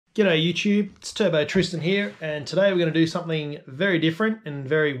G'day YouTube, it's Turbo Tristan here, and today we're going to do something very different and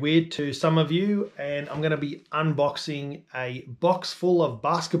very weird to some of you, and I'm going to be unboxing a box full of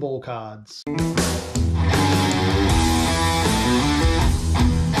basketball cards.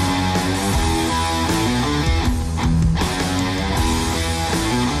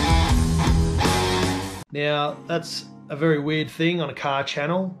 Now, that's a very weird thing on a car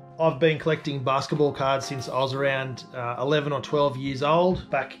channel. I've been collecting basketball cards since I was around 11 or 12 years old.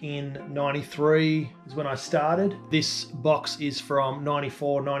 Back in 93 is when I started. This box is from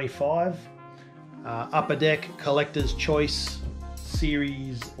 94, 95. Upper Deck Collector's Choice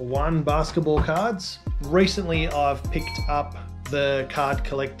Series 1 basketball cards. Recently I've picked up the card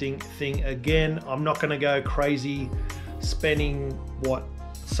collecting thing again. I'm not going to go crazy spending what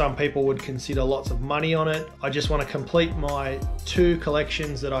some people would consider lots of money on it. I just want to complete my 2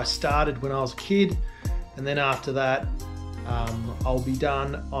 collections that I started when I was a kid, and then after that I'll be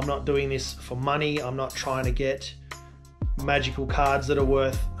done. I'm not doing this for money. I'm not trying to get magical cards that are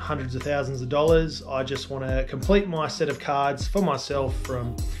worth hundreds of thousands of dollars. I just want to complete my set of cards for myself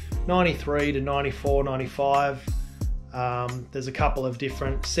from 93 to 94, 95. There's a couple of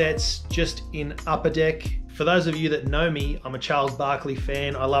different sets just in Upper Deck. For those of you that know me, I'm a Charles Barkley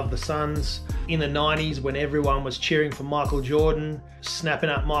fan. I love the Suns. In the 90s, when everyone was cheering for Michael Jordan, snapping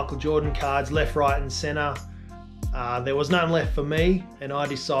up Michael Jordan cards left, right and center, there was none left for me, and I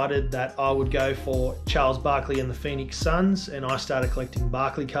decided that I would go for Charles Barkley and the Phoenix Suns, and I started collecting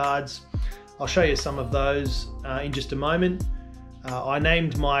Barkley cards. I'll show you some of those in just a moment. I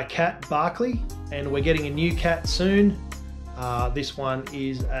named my cat Barkley, and we're getting a new cat soon. This one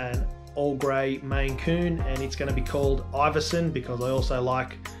is an all grey Maine Coon, and it's going to be called Iverson because I also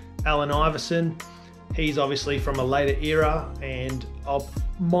like Allen Iverson. He's obviously from a later era, and I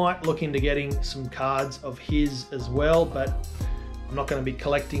might look into getting some cards of his as well, but I'm not going to be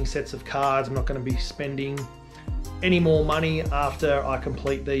collecting sets of cards. I'm not going to be spending any more money after I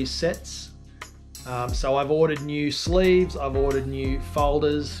complete these sets. So I've ordered new sleeves, I've ordered new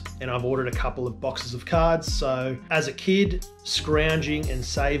folders, and I've ordered a couple of boxes of cards. So as a kid, scrounging and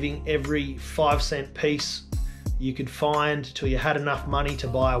saving every 5-cent piece you could find till you had enough money to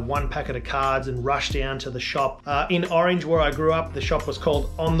buy 1 packet of cards and rush down to the shop. In Orange, where I grew up, the shop was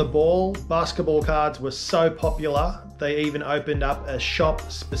called On The Ball. Basketball cards were so popular, they even opened up a shop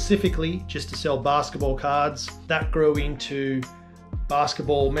specifically just to sell basketball cards. That grew into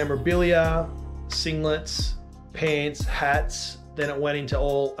basketball memorabilia, singlets, pants, hats. Then it went into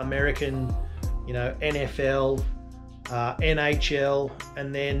all American, you know, NFL, NHL,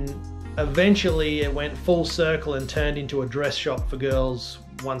 and then eventually it went full circle and turned into a dress shop for girls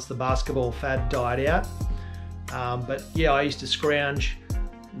once the basketball fad died out. But yeah, I used to scrounge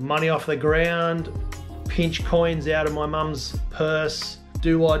money off the ground, pinch coins out of my mum's purse,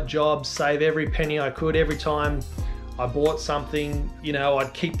 do odd jobs, save every penny I could. Every time I bought something, you know,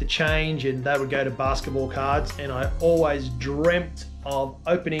 I'd keep the change and that would go to basketball cards, and I always dreamt of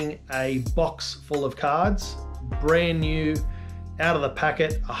opening a box full of cards, brand new, out of the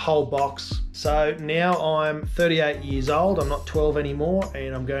packet, a whole box. So now I'm 38 years old, I'm not 12 anymore,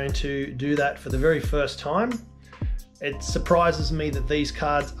 and I'm going to do that for the very first time. It surprises me that these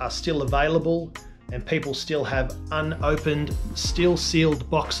cards are still available and people still have unopened, still sealed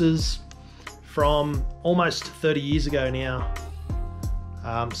boxes from almost 30 years ago now.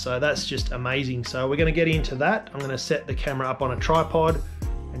 So that's just amazing. So we're going to get into that. I'm going to set the camera up on a tripod,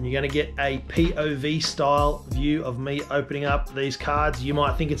 and you're going to get a POV style view of me opening up these cards. You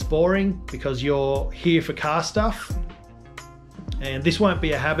might think it's boring because you're here for car stuff, and this won't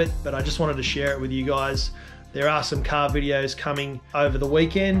be a habit, but I just wanted to share it with you guys. There are some car videos coming over the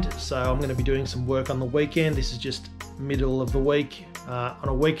weekend, so I'm going to be doing some work on the weekend. This is just middle of the week. On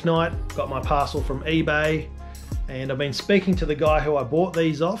a weeknight, got my parcel from eBay, and I've been speaking to the guy who I bought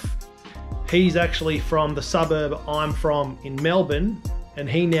these off. He's actually from the suburb I'm from in Melbourne, and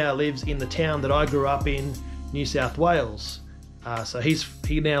he now lives in the town that I grew up in, New South Wales. So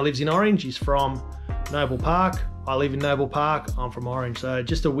he now lives in Orange. He's from Noble Park. I live in Noble Park. I'm from Orange. So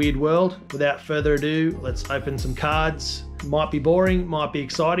just a weird world. Without further ado, let's open some cards. Might be boring, might be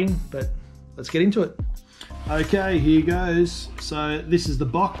exciting, but let's get into it. Okay, here goes. So this is the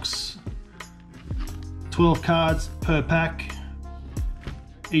box. 12 cards per pack.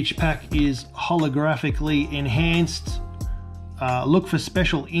 Each pack is holographically enhanced. Look for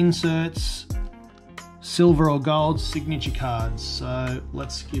special inserts, silver or gold signature cards. So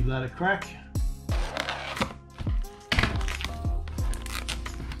let's give that a crack.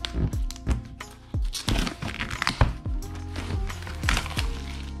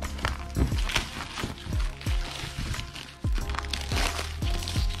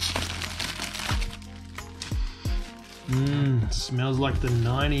 Smells like the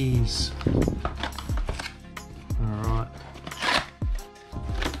 90s. Alright.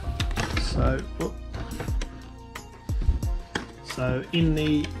 So in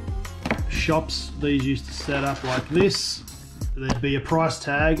the shops, these used to set up like this. There'd be a price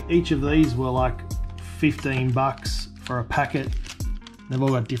tag. Each of these were like 15 bucks for a packet. They've all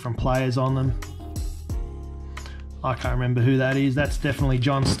got different players on them. I can't remember who that is. That's definitely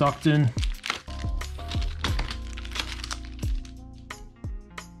John Stockton.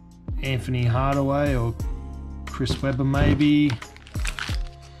 Anthony Hardaway or Chris Webber maybe.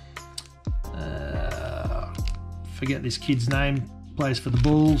 Forget this kid's name. Plays for the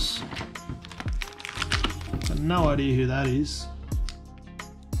Bulls. Got no idea who that is.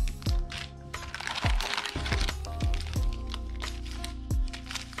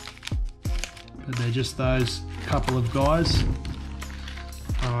 But they're just those couple of guys.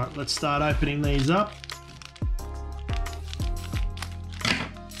 Alright, let's start opening these up.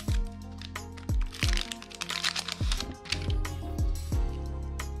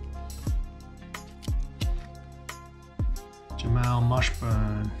 Jamal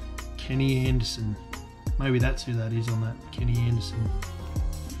Mushburn, Kenny Anderson. Maybe that's who that is on that, Kenny Anderson.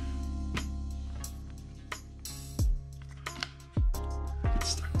 Get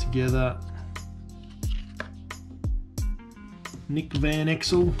stuck together. Nick Van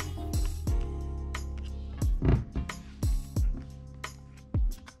Exel.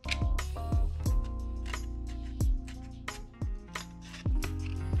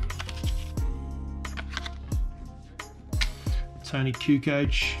 Tony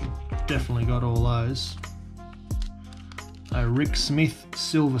Kukoc, definitely got all those. A Rick Smith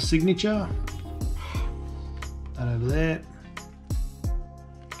silver signature. That over there.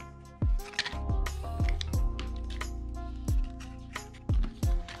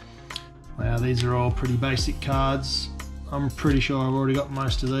 Wow, these are all pretty basic cards. I'm pretty sure I've already got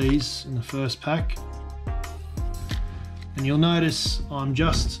most of these in the first pack. And you'll notice I'm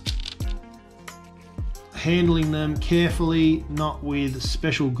just handling them carefully, not with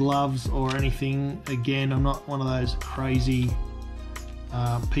special gloves or anything. Again, I'm not one of those crazy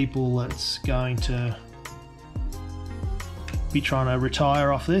people that's going to be trying to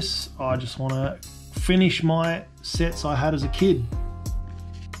retire off this. I just want to finish my sets I had as a kid.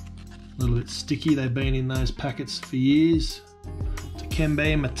 A little bit sticky, they've been in those packets for years.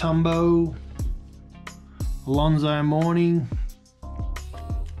 Dikembe Mutombo, Alonzo Mourning,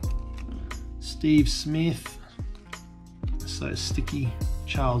 Steve Smith, so sticky.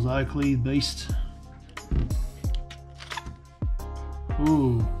 Charles Oakley, beast.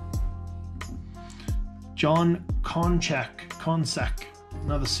 Ooh. John Konsak,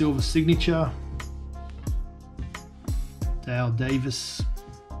 another silver signature. Dale Davis,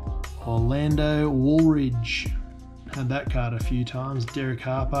 Orlando Woolridge, had that card a few times. Derek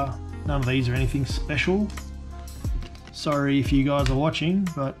Harper. None of these are anything special. Sorry if you guys are watching,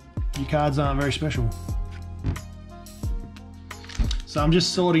 but your cards aren't very special. So I'm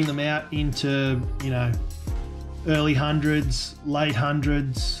just sorting them out into, you know, early hundreds, late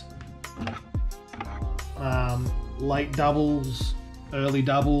hundreds, late doubles, early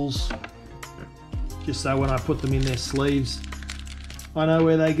doubles, just so when I put them in their sleeves, I know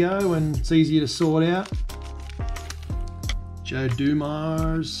where they go and it's easier to sort out. Joe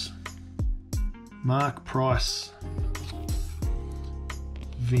Dumars, Mark Price,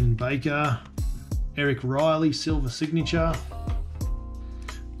 Vin Baker, Eric Riley, silver signature.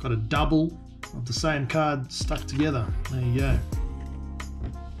 Got a double of the same card stuck together. There you go.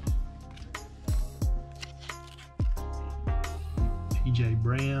 PJ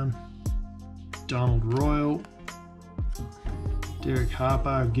Brown, Donald Royal, Derek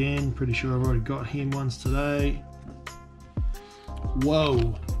Harper again. Pretty sure I've already got him once today. Whoa,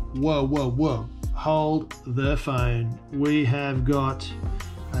 whoa, whoa, whoa. Hold the phone. We have got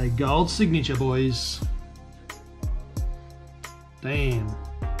a gold signature, boys. Damn.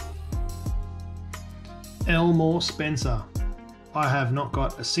 Elmore Spencer. I have not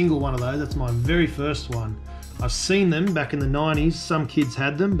got a single one of those. That's my very first one. I've seen them back in the 90s. Some kids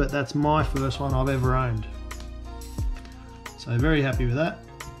had them, but that's my first one I've ever owned. So very happy with that.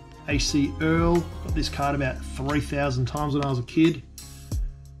 AC Earl. Got this card about 3,000 times when I was a kid.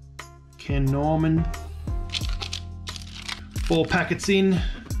 Ken Norman. 4 packets in.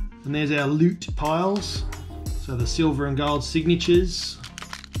 And there's our loot piles. So the silver and gold signatures.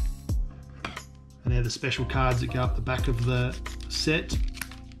 And they're the special cards that go up the back of the set.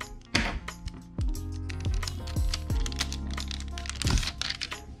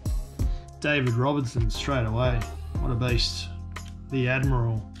 David Robinson straight away. What a beast. The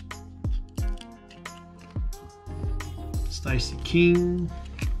Admiral. Stacey King.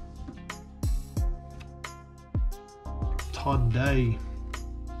 Todd Day.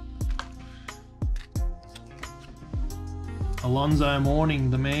 Alonzo Mourning,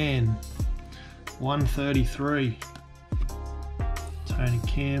 the man. 133. Tony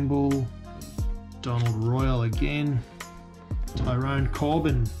Campbell. Donald Royal again. Tyrone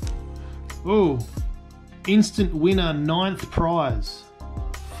Corbin. Oh, instant winner, 9th prize.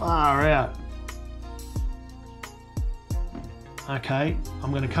 Far out. Okay, I'm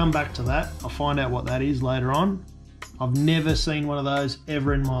going to come back to that. I'll find out what that is later on. I've never seen one of those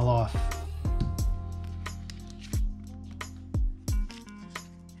ever in my life.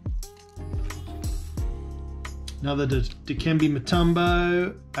 Another Dikembe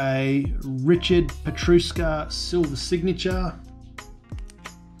Mutombo, a Richard Petruska silver signature.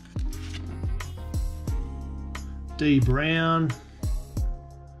 D Brown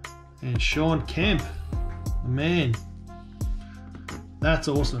and Sean Kemp, the man. That's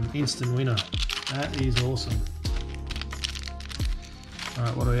awesome, instant winner. That is awesome. All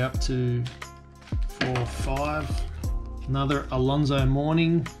right, what are we up to? 4, 5. Another Alonzo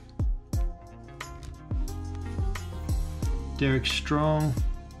Mourning. Derek Strong.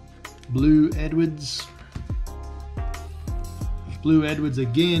 Blue Edwards. Blue Edwards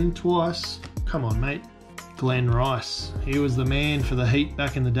again, twice. Come on, mate. Glenn Rice. He was the man for the Heat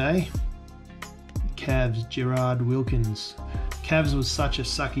back in the day. Cavs, Gerard Wilkins. Cavs was such a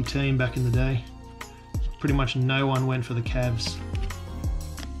sucky team back in the day. Pretty much no one went for the Cavs.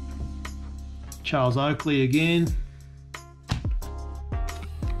 Charles Oakley again.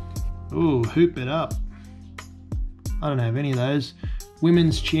 Ooh, Hoop It Up. I don't have any of those.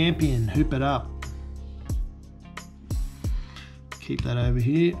 Women's champion, Hoop It Up. Keep that over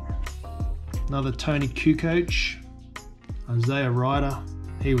here. Another Tony Kukoc. Isaiah Ryder.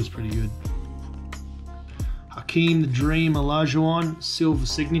 He was pretty good. Hakeem the Dream Olajuwon, silver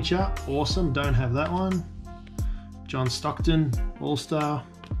signature. Awesome, don't have that one. John Stockton, All-Star.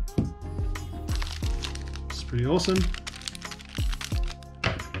 It's pretty awesome.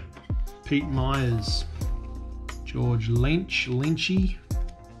 Pete Myers. George Lynchy.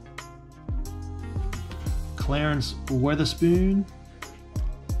 Clarence Weatherspoon.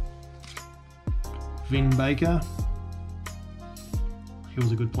 Vin Baker. He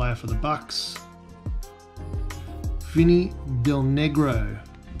was a good player for the Bucks. Vinny Del Negro.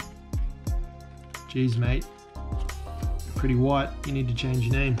 Jeez, mate. Pretty white. You need to change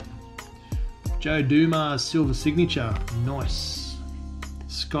your name. Joe Dumas, silver signature. Nice.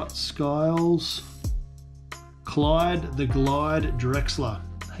 Scott Skiles. Clyde the Glide Drexler.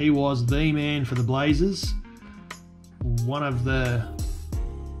 He was the man for the Blazers. One of the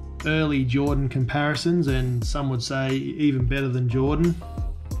early Jordan comparisons, and some would say even better than Jordan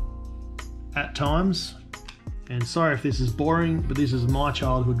at times. And sorry if this is boring, but this is my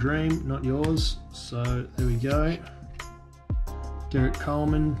childhood dream, not yours. So there we go. Derek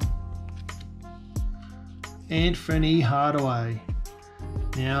Coleman. Anthony Hardaway.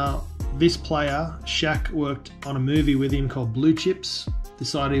 Now, this player, Shaq worked on a movie with him called Blue Chips.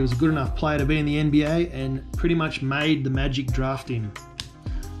 Decided he was a good enough player to be in the NBA and pretty much made the Magic draft him.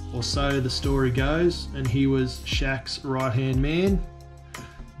 Or so the story goes, and he was Shaq's right-hand man.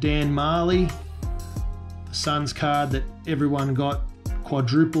 Dan Marley, the Suns card that everyone got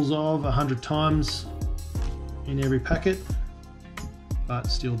quadruples of 100 times in every packet, but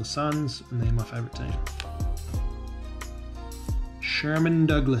still the Suns, and they're my favourite team. Sherman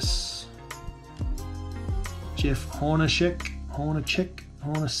Douglas. Jeff Hornacek.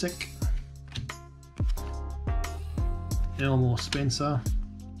 Elmore Spencer.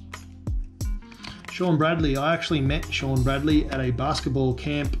 Sean Bradley. I actually met Sean Bradley at a basketball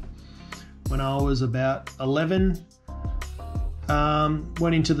camp when I was about 11.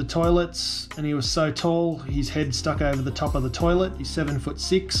 Went into the toilets and he was so tall, his head stuck over the top of the toilet. He's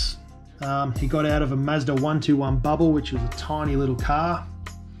 7'6". He got out of a Mazda 121 Bubble, which was a tiny little car.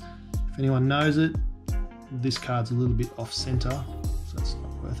 If anyone knows it, this card's a little bit off center, so it's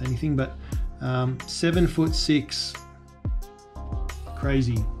not worth anything, but 7'6",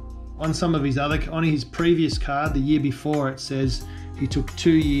 crazy. On his previous card, the year before, it says he took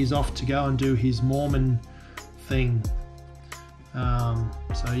 2 years off to go and do his Mormon thing.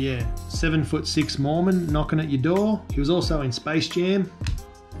 So yeah, 7'6" Mormon knocking at your door. He was also in Space Jam.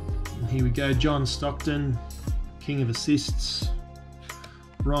 And here we go, John Stockton, King of Assists,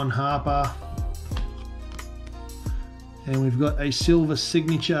 Ron Harper. And we've got a silver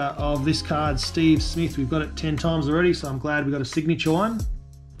signature of this card, Steve Smith. We've got it 10 times already, so I'm glad we got a signature one.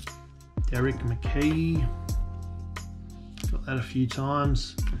 Derek McKee, got that a few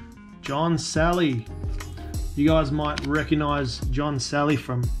times. John Sally, You guys might recognize John Sally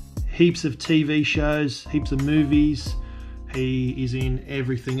from heaps of TV shows, heaps of movies. He is in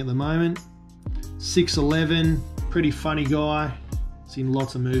everything at the moment. 6'11", pretty funny guy. He's in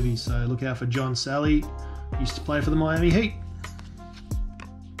lots of movies, so look out for John Sally. Used to play for the Miami Heat.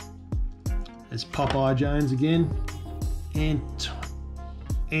 There's Popeye Jones again.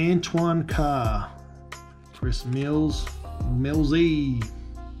 Antoine Carr. Chris Mills. Millsy.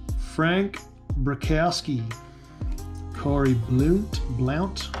 Frank Brakowski. Corey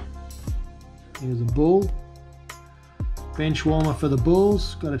Blount. Here's a Bull. Bench warmer for the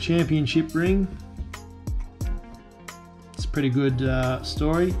Bulls. Got a championship ring. It's a pretty good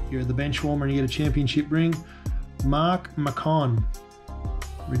story. You're the bench warmer and you get a championship ring. Mark McCon.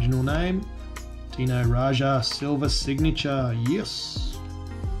 Original name. Dino Raja silver signature. Yes.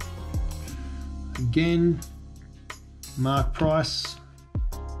 Again. Mark Price.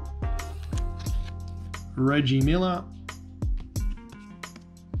 Reggie Miller.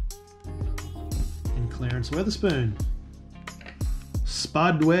 And Clarence Weatherspoon.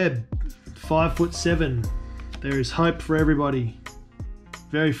 Spud Webb, 5'7". There is hope for everybody.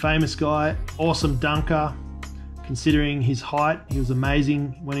 Very famous guy, awesome dunker. Considering his height, he was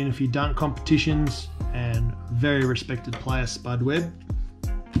amazing. Went in a few dunk competitions and very respected player, Spud Webb.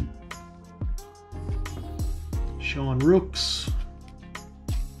 Sean Rooks,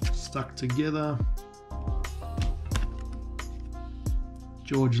 stuck together.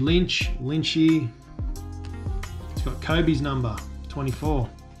 George Lynch, Lynchy. He's got Kobe's number, 24.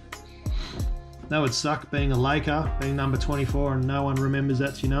 That would suck being a Laker, being number 24 and no one remembers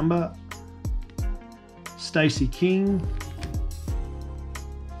that's your number. Stacey King.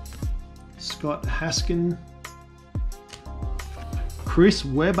 Scott Haskin. Chris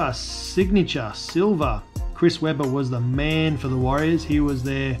Webber, signature, silver. Chris Webber was the man for the Warriors. He was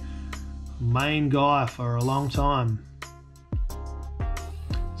their main guy for a long time.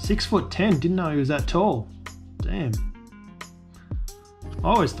 6'10", didn't know he was that tall. Damn. I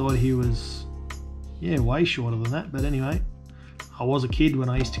always thought he was, yeah, way shorter than that, but anyway. I was a kid when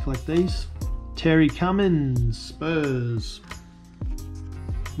I used to collect these. Terry Cummins, Spurs.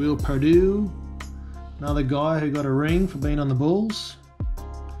 Will Perdue, another guy who got a ring for being on the Bulls.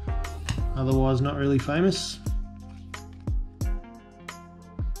 Otherwise not really famous.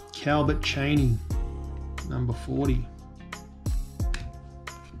 Calbert Chaney, number 40.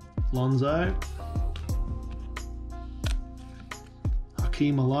 Lonzo.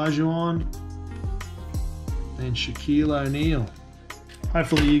 Hakeem Olajuwon. And Shaquille O'Neal.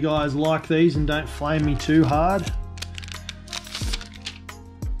 Hopefully you guys like these and don't flame me too hard.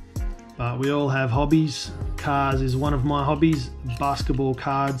 But we all have hobbies. Cars is one of my hobbies. Basketball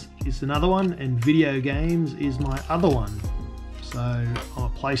cards is another one. And video games is my other one. So I'm a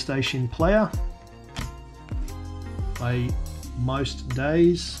PlayStation player. Play most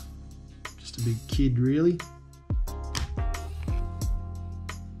days. Just a big kid really.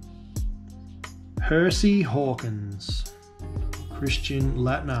 Hersey Hawkins. Christian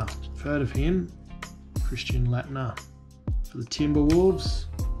Laettner. I've heard of him. Christian Laettner for the Timberwolves.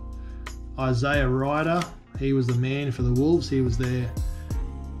 Isaiah Ryder. He was the man for the Wolves. He was their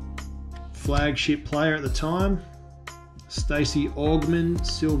flagship player at the time. Stacey Augmon,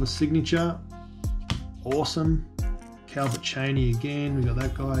 silver signature. Awesome. Calvert Chaney again. We got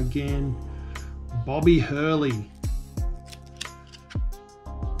that guy again. Bobby Hurley.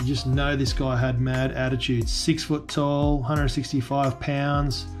 You just know this guy had mad attitude. 6 foot tall, 165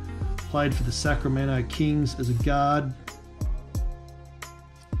 pounds. Played for the Sacramento Kings as a guard.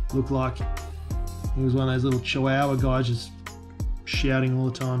 Looked like he was one of those little chihuahua guys just shouting all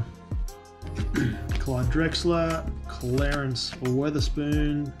the time. Clyde Drexler, Clarence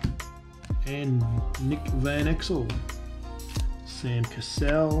Weatherspoon, and Nick Van Exel. Sam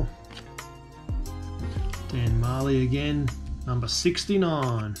Cassell. Dan Marley again. Number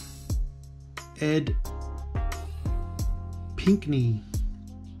 69. Ed Pinkney.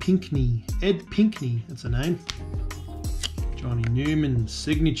 Ed Pinkney, that's a name. Johnny Newman,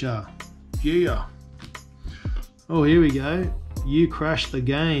 signature. Yeah. Oh, here we go. You crashed the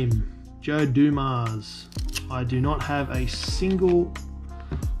game. Joe Dumas. I do not have a single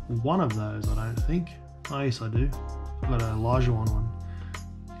one of those, I don't think. Oh, yes, I do. I've got an Olajuwon one.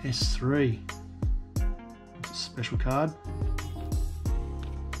 S3. That's a special card.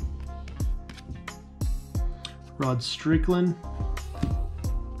 Rod Strickland.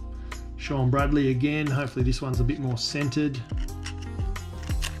 Sean Bradley again. Hopefully this one's a bit more centered.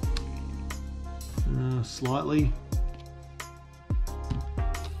 Slightly.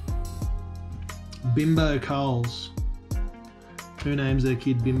 Bimbo Coles. Who names their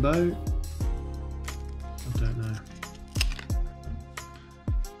kid Bimbo? I don't know.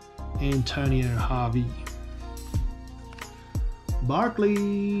 Antonio Harvey.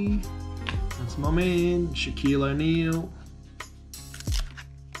 Barkley. That's my man. Shaquille O'Neal.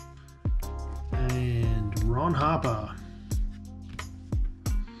 And Ron Harper.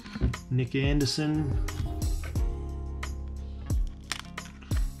 Nick Anderson.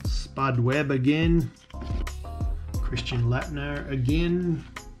 Spud Webb again. Christian Laettner again.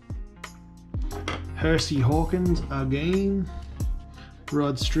 Hersey Hawkins again.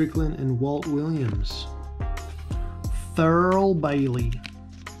 Rod Strickland and Walt Williams. Thurl Bailey.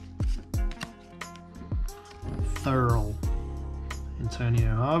 Thurl.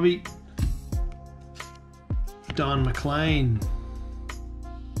 Antonio Harvey. Don McLean.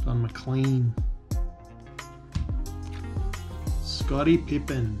 Don McLean. Scottie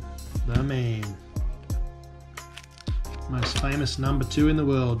Pippen. The man. Most famous number 2 in the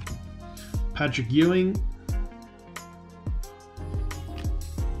world. Patrick Ewing.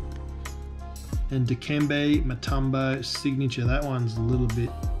 And Dikembe Mutombo signature. That one's a little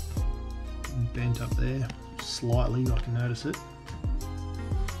bit bent up there. Slightly, I can notice it.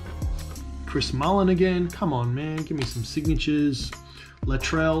 Chris Mullin again. Come on, man. Give me some signatures.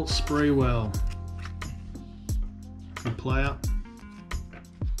 Latrell Sprewell. Good player.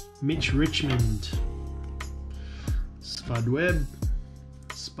 Mitch Richmond. Spud Webb.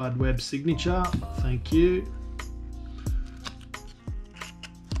 Spud Webb signature. Thank you.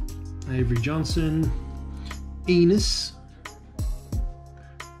 Avery Johnson. Enos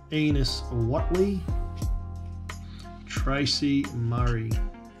Watley. Tracy Murray.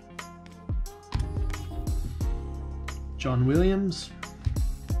 John Williams.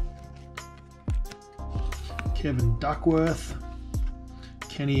 Kevin Duckworth.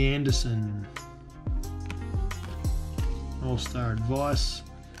 Kenny Anderson. All-Star Advice.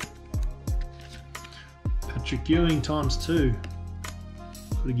 Patrick Ewing ×2.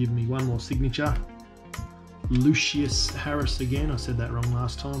 Could have given me one more signature. Lucius Harris again. I said that wrong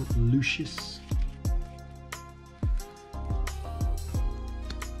last time. Lucius.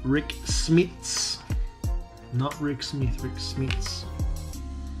 Rick Smits. Not Rick Smith, Rick Smits.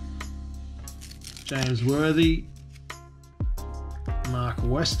 James Worthy. Mark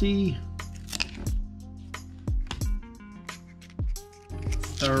Westy.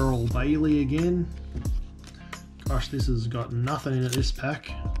 Thurl Bailey again. Gosh, this has got nothing in it, this pack.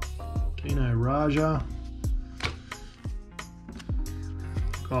 Dino Raja.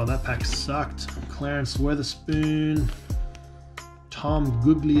 God, that pack sucked. Clarence Weatherspoon. Tom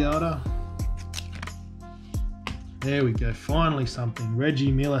Gugliotta. There we go, finally something.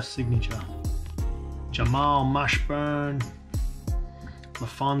 Reggie Miller signature. Jamal Mashburn.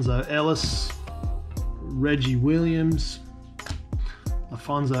 LaFonso Ellis. Reggie Williams.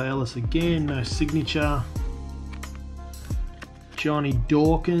 LaFonso Ellis again, no signature. Johnny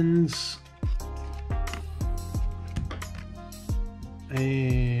Dawkins.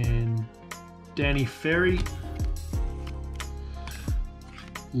 And Danny Ferry.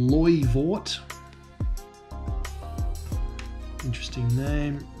 Loy Vaught. Interesting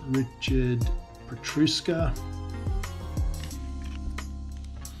name. Richard Petruska.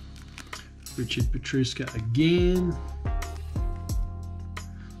 Richard Petruska again.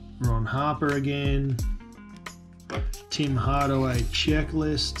 Ron Harper again. Tim Hardaway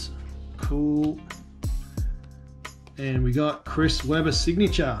checklist. Cool. And we got Chris Webber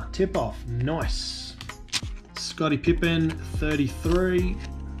signature. Tip off. Nice. Scottie Pippen 33.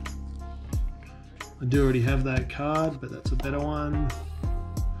 I do already have that card, but that's a better one.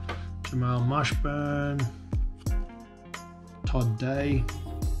 Jamal Mashburn. Todd Day.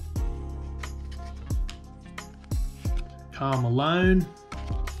 Karl Malone.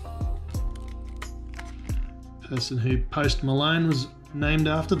 Person who Post Malone was named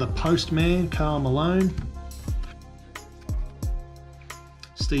after, the Postman, Karl Malone.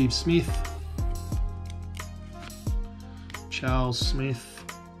 Steve Smith. Charles Smith.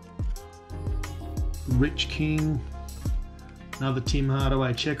 Rich King. Another Tim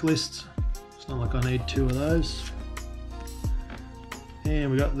Hardaway checklist. It's not like I need 2 of those.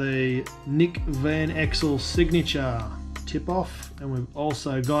 And we got the Nick Van Exel signature tip-off. And we've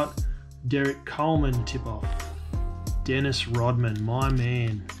also got Derek Coleman tip-off. Dennis Rodman, my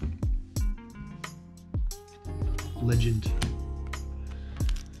man. Legend.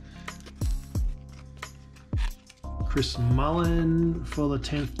 Chris Mullin for the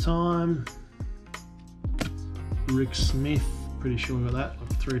 10th time. Rick Smith, pretty sure we got that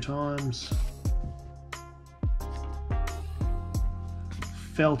like 3 times.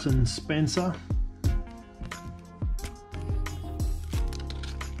 Felton Spencer.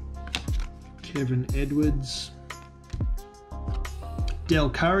 Kevin Edwards. Del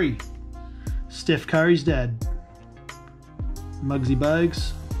Curry, Steph Curry's dad. Muggsy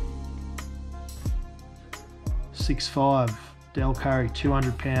Bogues. 6'5", Del Curry,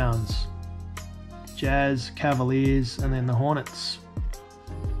 200 pounds. Jazz, Cavaliers, and then the Hornets.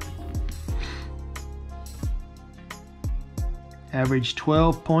 Averaged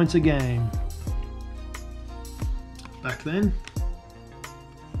 12 points a game back then.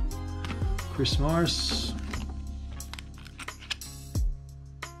 Chris Morris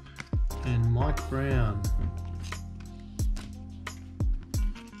and Mike Brown.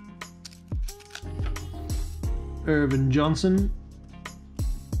 Irvin Johnson,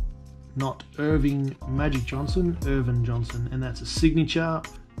 not Irving Magic Johnson, Irvin Johnson, and that's a signature.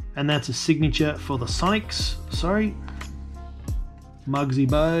 And that's a signature for the Sonics, sorry. Muggsy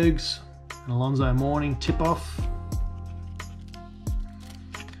Bogues and Alonzo Mourning tip-off.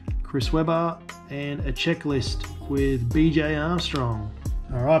 Chris Webber, and a checklist with BJ Armstrong.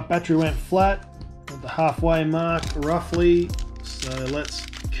 All right, battery went flat at the halfway mark, roughly. So let's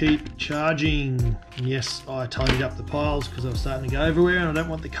keep charging. Yes, I tidied up the piles because I was starting to go everywhere and I don't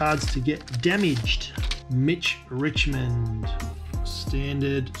want the cards to get damaged. Mitch Richmond,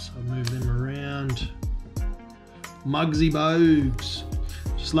 standard, so I'll move them around. Muggsy Bogues,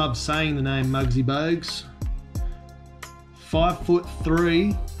 just love saying the name Muggsy Bogues.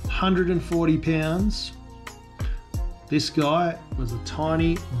 5'3", 140 pounds. This guy was a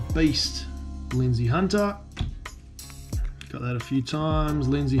tiny beast. Lindsay Hunter, got that a few times.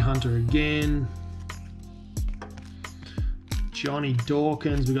 Lindsay Hunter again. Johnny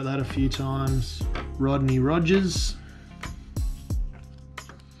Dawkins, we got that a few times. Rodney Rogers.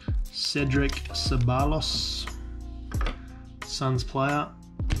 Cedric Ceballos, Suns player,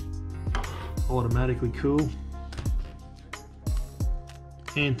 automatically cool.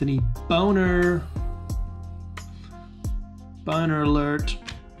 Anthony Boner, Boner alert,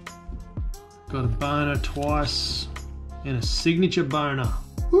 got a boner twice, and a signature boner.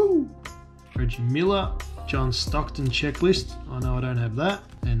 Woo! Reggie Miller, John Stockton checklist, I know I don't have that,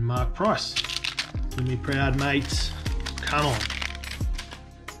 and Mark Price. Give me proud mates, come on.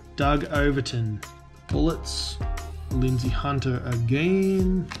 Doug Overton, Bullets, Lindsay Hunter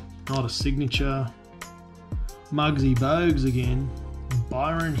again, not a signature. Muggsy Bogues again,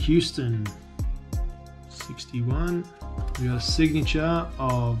 Byron Houston, 61. We got a signature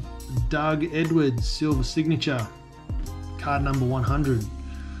of Doug Edwards, silver signature, card number 100.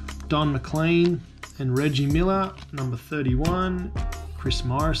 Don McLean and Reggie Miller, number 31. Chris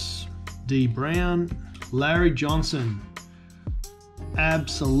Morris, D Brown, Larry Johnson.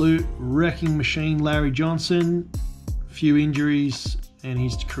 Absolute wrecking machine, Larry Johnson. Few injuries and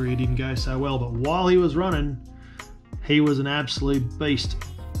his career didn't go so well, but while he was running, he was an absolute beast,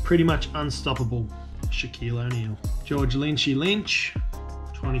 pretty much unstoppable. Shaquille O'Neal. George Lynchy Lynch,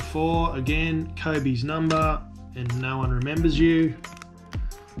 24, again, Kobe's number, and no one remembers you.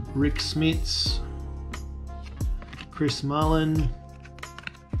 Rick Smits, Chris Mullen,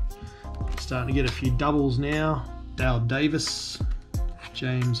 starting to get a few doubles now. Dale Davis,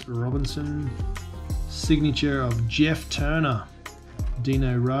 James Robinson, signature of Jeff Turner,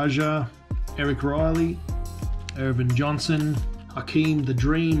 Dino Raja, Eric Riley, Irvin Johnson, Hakeem the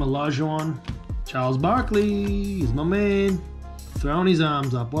Dream Olajuwon, Charles Barkley is my man, throwing his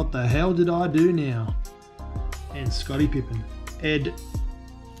arms up, what the hell did I do now? And Scottie Pippen, Ed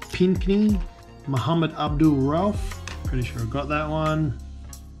Pinkney, Muhammad Abdul Rauf, pretty sure I got that one.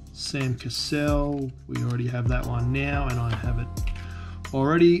 Sam Cassell, we already have that one now, and I have it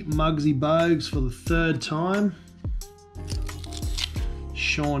already. Muggsy Bogues for the third time.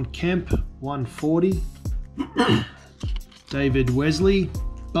 Sean Kemp, 140. David Wesley,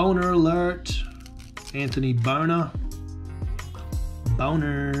 Boner alert. Anthony Boner,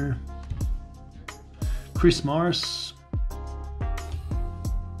 Boner. Chris Morris.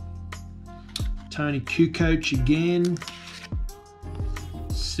 Tony Kukoc again.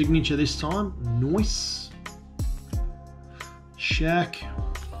 Signature this time, nice. Shaq.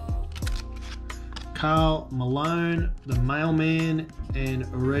 Carl Malone, the mailman, and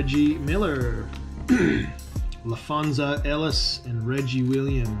Reggie Miller. LaFonso Ellis and Reggie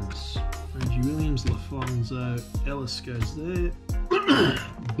Williams. Reggie Williams, LaFonso Ellis goes there.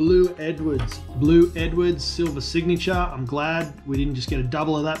 Blue Edwards, silver signature. I'm glad we didn't just get a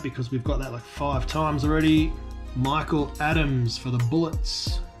double of that because we've got that like 5 times already. Michael Adams for the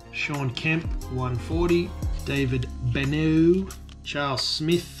Bullets. Sean Kemp, 140. David Benu. Charles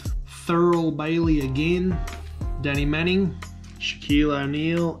Smith. Thurl Bailey again. Danny Manning. Shaquille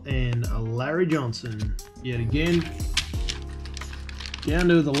O'Neal and Larry Johnson. Yet again. Down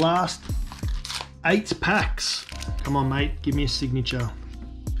to the last 8 packs. Come on, mate, give me a signature.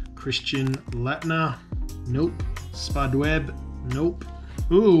 Christian Latner, nope. Spud Webb, nope.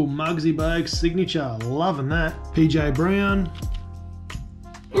 Ooh, Muggsy Bogues signature, loving that. PJ Brown,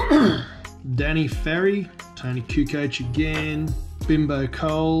 Danny Ferry, Tony Kukoc again, Bimbo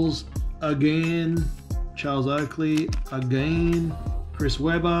Coles again, Charles Oakley again, Chris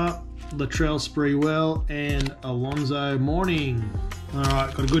Webber, Latrell Sprewell, and Alonzo Mourning. All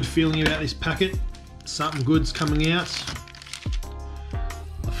right, got a good feeling about this packet. Something good's coming out.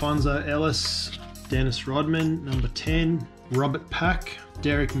 Alfonso Ellis, Dennis Rodman, number 10. Robert Pack,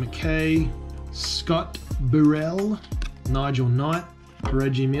 Derek McKay, Scott Burrell, Nigel Knight,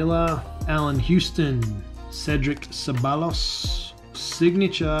 Reggie Miller, Alan Houston, Cedric Sabalos,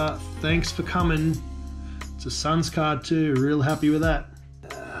 signature, thanks for coming. It's a Suns card too, real happy with that.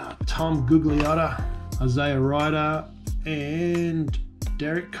 Tom Gugliotta, Isaiah Ryder, and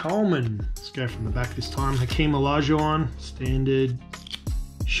Derek Coleman. Let's go from the back this time. Hakeem Olajuwon, standard.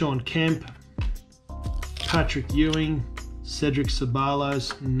 Sean Kemp, Patrick Ewing, Cedric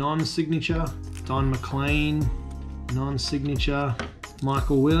Sabalos, non-signature. Don McLean, non-signature.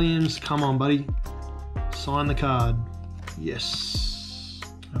 Michael Williams, come on buddy, sign the card. Yes.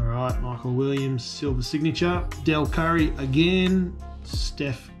 All right, Michael Williams, silver signature. Del Curry again.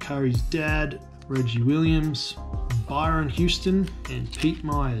 Steph Curry's dad, Reggie Williams, Byron Houston, and Pete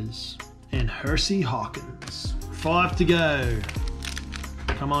Myers, and Hersey Hawkins. 5 to go.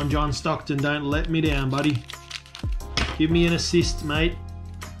 Come on, John Stockton, don't let me down, buddy. Give me an assist, mate.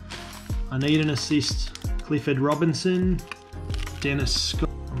 I need an assist. Clifford Robinson, Dennis Scott,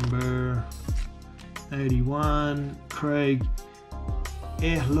 number 81, Craig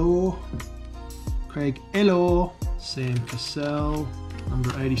Elor, Sam Cassell,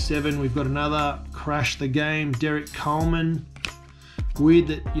 number 87. We've got another Crash the Game, Derek Coleman. Weird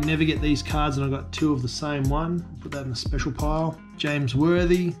that you never get these cards and I got 2 of the same one. Put that in the special pile. James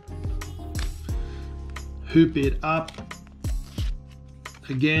Worthy, Hoop It Up,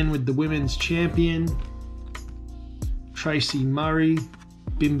 again with the women's champion, Tracy Murray,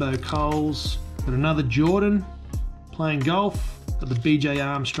 Bimbo Coles. Got another Jordan, playing golf. Got the BJ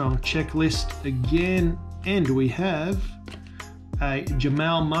Armstrong checklist again, and we have a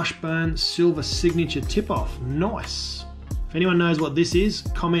Jamal Mushburn silver signature tip-off. Nice. If anyone knows what this is,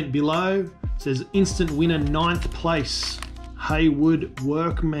 comment below. It says instant winner 9th place. Haywood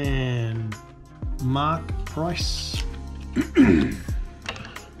Workman. Mark Price.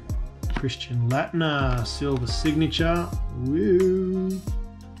 Christian Latner, silver signature. Woo.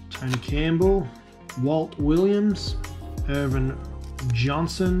 Tony Campbell. Walt Williams. Irvin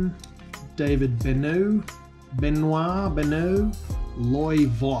Johnson. David Benoit. Loy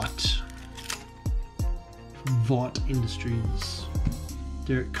Vaught. Vaught Industries.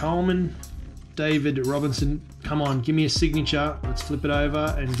 Derek Coleman. David Robinson. Come on, give me a signature. Let's flip it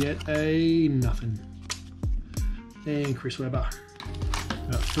over and get a nothing. And Chris Webber.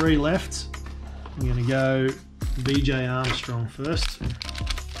 Got 3 left. I'm going to go BJ Armstrong first.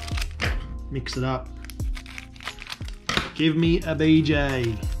 Mix it up. Give me a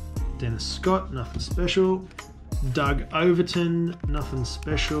BJ. Dennis Scott, nothing special. Doug Overton, nothing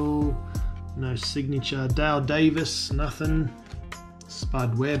special. No signature. Dale Davis, nothing.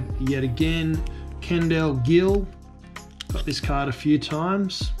 Spud Webb yet again. Kendall Gill, got this card a few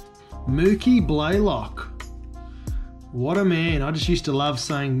times. Mookie Blaylock. What a man. I just used to love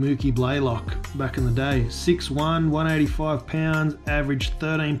saying Mookie Blaylock back in the day. 6'1", 185 pounds, averaged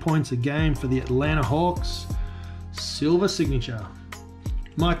 13 points a game for the Atlanta Hawks. Silver signature.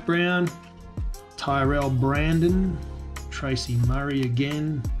 Mike Brown, Tyrell Brandon, Tracy Murray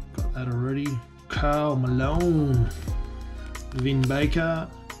again, got that already. Karl Malone, Vin Baker,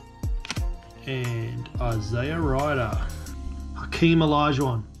 and Isaiah Ryder. Hakeem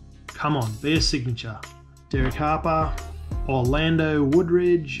Olajuwon, come on, be a signature. Derek Harper, Orlando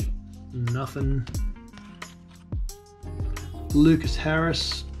Woodridge, nothing. Lucas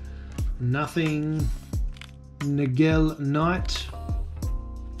Harris, nothing. Nigel Knight,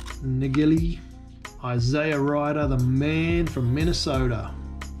 Nigeli, Isaiah Ryder, the man from Minnesota.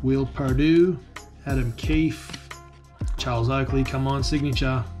 Will Perdue, Adam Keefe, Charles Oakley, come on,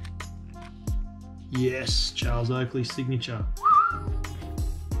 signature. Yes, Charles Oakley signature.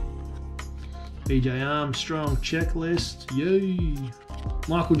 BJ Armstrong checklist, yay.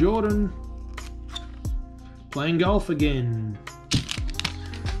 Michael Jordan, playing golf again.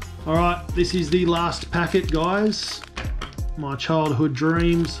 Alright, this is the last packet, guys. My childhood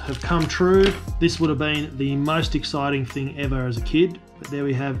dreams have come true. This would have been the most exciting thing ever as a kid. But there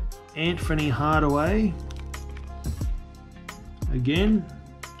we have Anthony Hardaway. Again,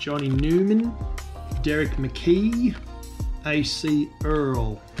 Johnny Newman, Derek McKee, AC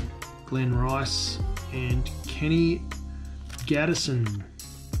Earl, Glenn Rice, and Kenny Gaddison.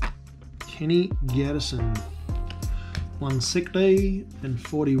 Kenny Gaddison. 160 and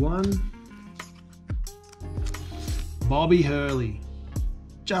 41. Bobby Hurley.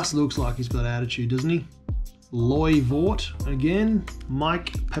 Just looks like he's got attitude, doesn't he? Loy Vort again.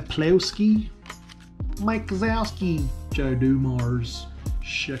 Mike Peplowski. Mike Zowski. Joe Dumars.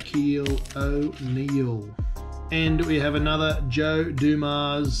 Shaquille O'Neal. And we have another Joe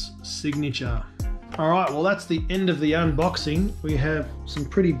Dumars signature. Alright, well that's the end of the unboxing. We have some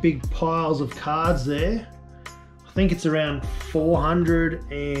pretty big piles of cards there. I think it's around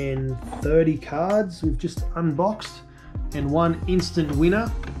 430 cards we've just unboxed, and one instant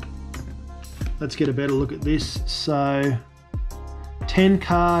winner. Let's get a better look at this. So 10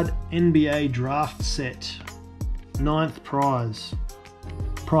 card NBA draft set, 9th prize.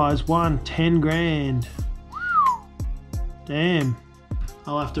 Prize 1, 10 grand. Damn,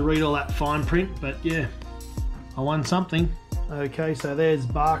 I'll have to read all that fine print, but yeah, I won something. Okay, so there's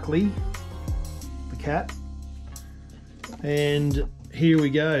Barkley, the cat. And here we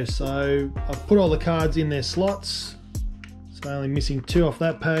go. So I've put all the cards in their slots. So only missing 2 off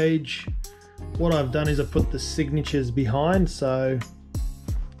that page. What I've done is I've put the signatures behind. So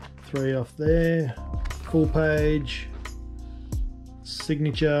 3 off there, full page,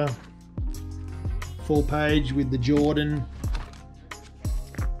 signature, full page with the Jordan,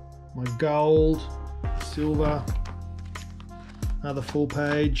 my gold, silver, another full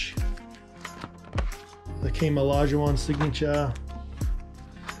page, the Hakeem Olajuwon signature,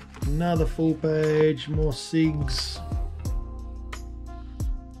 another full page, more SIGs,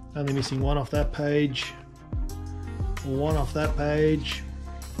 only missing 1 off that page, 1 off that page,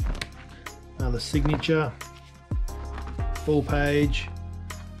 another signature, full page,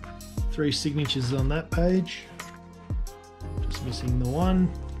 3 signatures on that page, just missing the 1,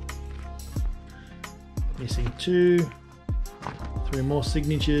 missing 2, 3 more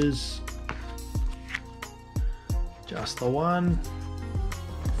signatures, just the 1,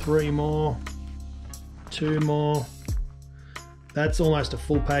 3 more, 2 more. That's almost a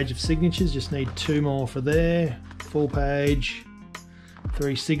full page of signatures, just need 2 more for there. Full page,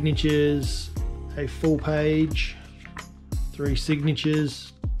 3 signatures, a full page, 3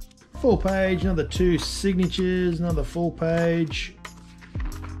 signatures, full page, another 2 signatures, another full page,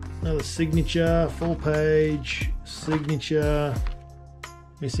 another signature, full page, signature,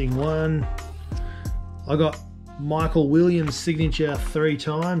 missing 1. I got Michael Williams signature 3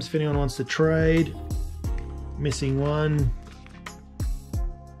 times if anyone wants to trade, missing 1.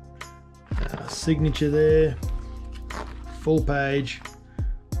 Signature there, full page,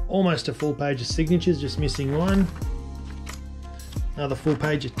 almost a full page of signatures, just missing 1. Another full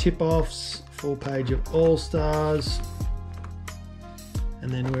page of tip-offs, full page of all-stars,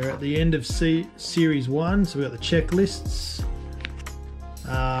 and then we're at the end of series 1, so we've got the checklists.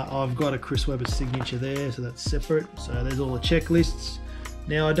 I've got a Chris Webber signature there, so that's separate. So there's all the checklists.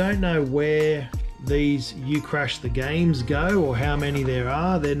 Now I don't know where these You Crash the Games go or how many there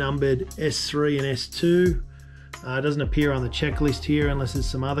are. They're numbered S3 and S2. It doesn't appear on the checklist here unless there's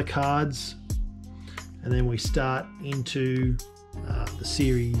some other cards. And then we start into the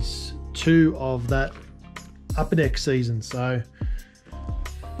series 2 of that Upper Deck season. So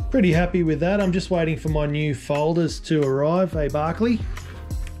pretty happy with that. I'm just waiting for my new folders to arrive, Barkley,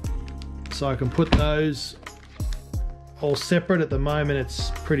 so I can put those all separate. At the moment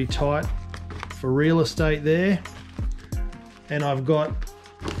it's pretty tight for real estate there, and I've got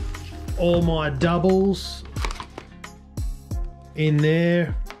all my doubles in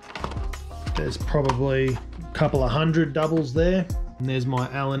there. There's probably a couple of 100 doubles there, and there's my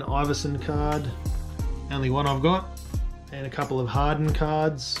Allen Iverson card, only one I've got, and a couple of Harden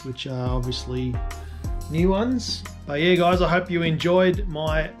cards, which are obviously new ones. But yeah guys, I hope you enjoyed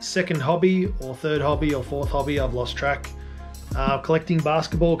my second hobby or third hobby or fourth hobby, I've lost track, collecting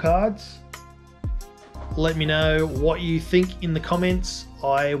basketball cards. Let me know what you think in the comments.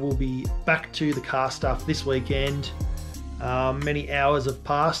 I will be back to the car stuff this weekend. Many hours have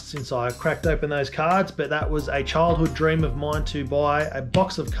passed since I cracked open those cards, but that was a childhood dream of mine, to buy a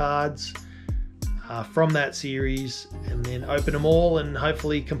box of cards from that series and then open them all and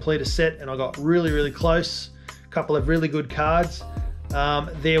hopefully complete a set. And I got really close. A couple of really good cards.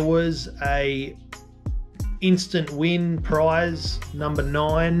 There was a instant win prize number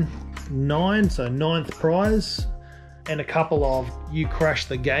 9, so 9th prize, and a couple of You Crash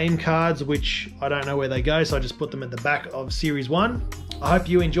the Game cards, which I don't know where they go, so I just put them at the back of series 1. I hope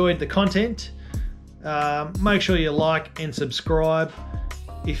you enjoyed the content. Make sure you like and subscribe.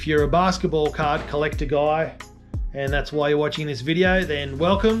 If you're a basketball card collector guy and that's why you're watching this video, then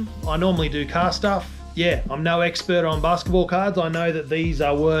welcome. I normally do car stuff. Yeah, I'm no expert on basketball cards. I know that these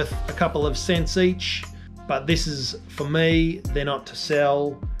are worth a couple of cents each, but this is for me. They're not to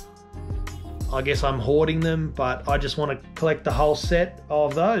sell. I guess I'm hoarding them, but I just want to collect the whole set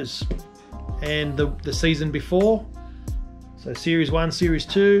of those. And the season before, so Series 1, Series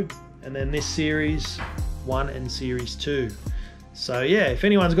 2, and then this Series 1 and Series 2. So yeah, if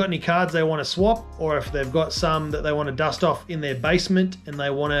anyone's got any cards they want to swap, or if they've got some that they want to dust off in their basement and they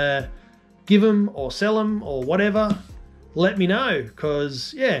want to give them or sell them or whatever, let me know,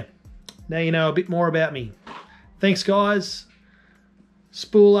 because yeah, now you know a bit more about me. Thanks guys,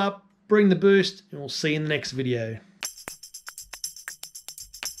 spool up, bring the boost, and we'll see you in the next video.